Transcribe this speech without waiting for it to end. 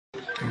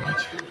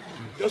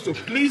just to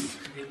please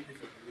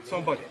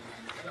somebody.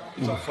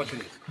 It's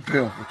unfortunate.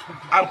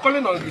 I'm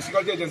calling on the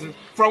security agency.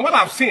 From what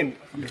I've seen,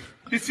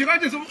 the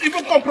security agency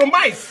even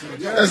compromised.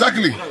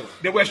 Exactly.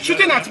 They were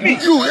shooting at me.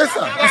 Yes,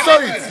 sir. I saw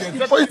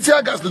it. For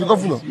tear gas to the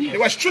governor. They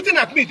were shooting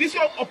at me. This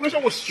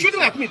operation was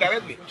shooting at me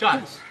directly.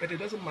 But it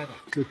doesn't matter.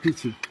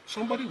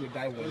 Somebody will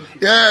die one day.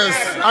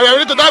 Yes. I am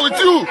ready to die with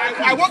you.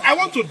 I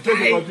want to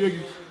die.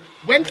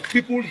 When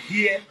people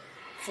hear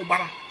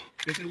FUBARA,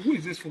 they say, who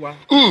is this FUBARA?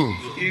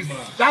 Is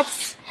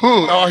that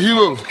our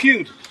hero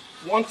killed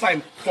one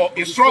time for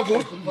a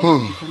struggle? You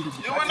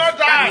will not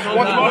die.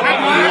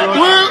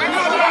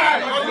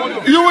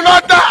 You will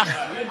not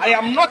die. I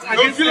am not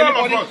against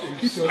anybody.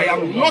 I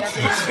am not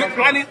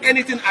planning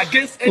anything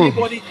against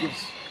anybody.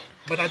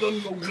 But I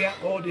don't know where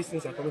all these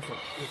things are coming from.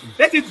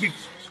 Let it be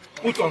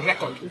put on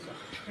record.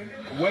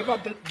 Whoever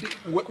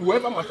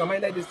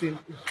masterminded this thing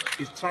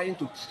is trying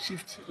to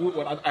shift.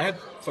 I had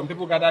some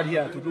people gathered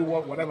here to do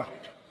whatever.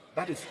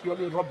 That is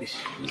purely rubbish.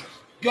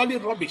 Purely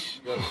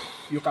rubbish.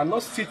 You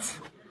cannot sit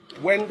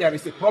when there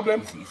is a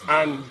problem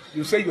and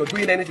you say you're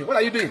doing anything. What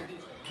are you doing?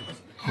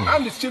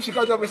 I'm the chief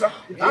security officer.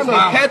 I'm the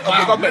head of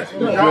the government.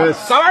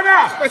 Yes. So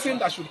this person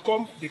that should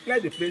come, declare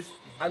the place,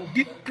 and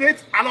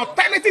create an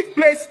alternative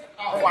place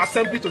for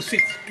assembly to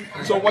sit.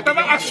 So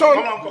whatever action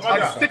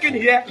that is taken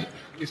here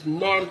is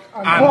none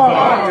and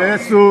void.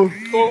 Yes, so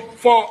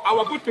for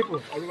our good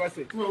people,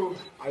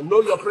 I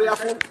know you're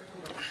prayerful.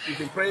 You've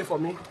been praying for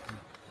me.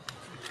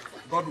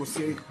 God will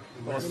say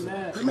us to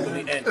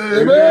the end.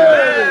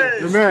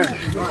 Amen.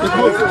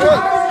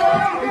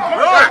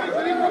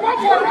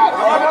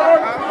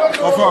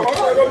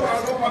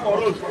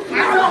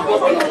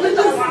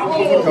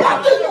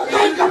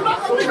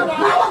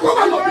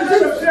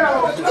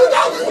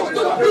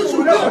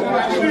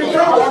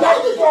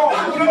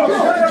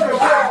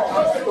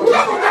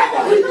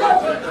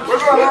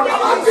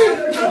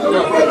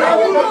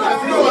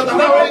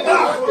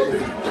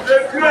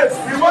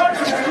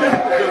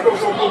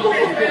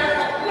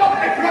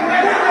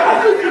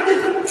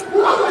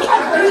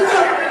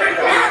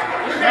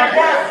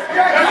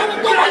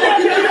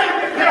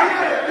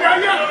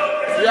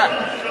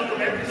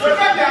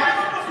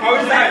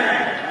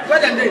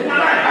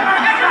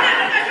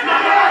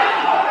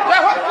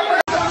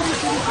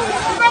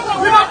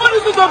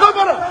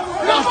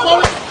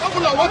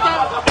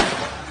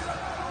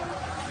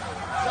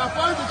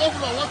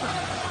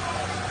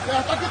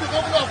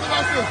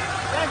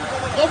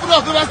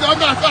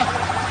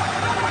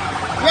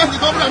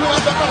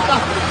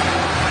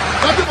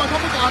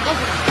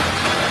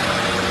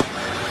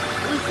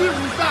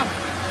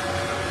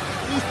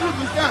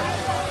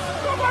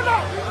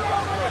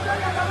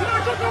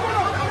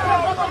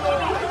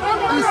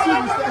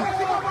 We